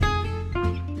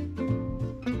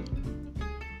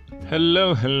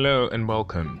Hello, and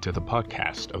welcome to the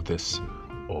podcast of this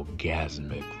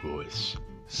orgasmic voice,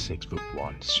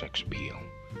 6'1" sex appeal.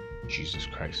 Jesus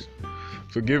Christ.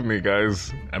 Forgive me,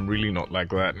 guys. I'm really not like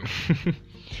that.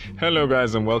 Hello,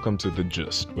 guys, and welcome to The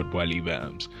Gist with Wale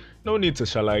Bams. No need to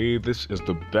shalaye. This is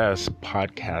the best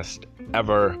podcast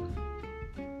ever.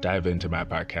 Dive into my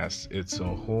podcast. It's a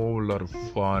whole lot of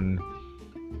fun.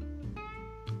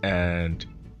 And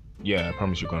yeah, I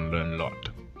promise you're going to learn a lot.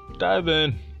 Dive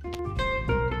in.